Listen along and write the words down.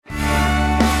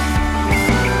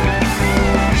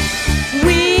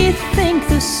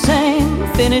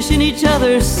finishing each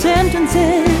other's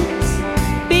sentences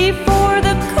before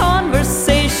the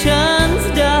conversation's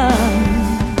done.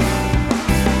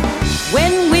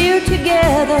 When we're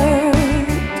together,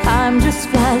 time just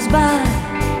flies by.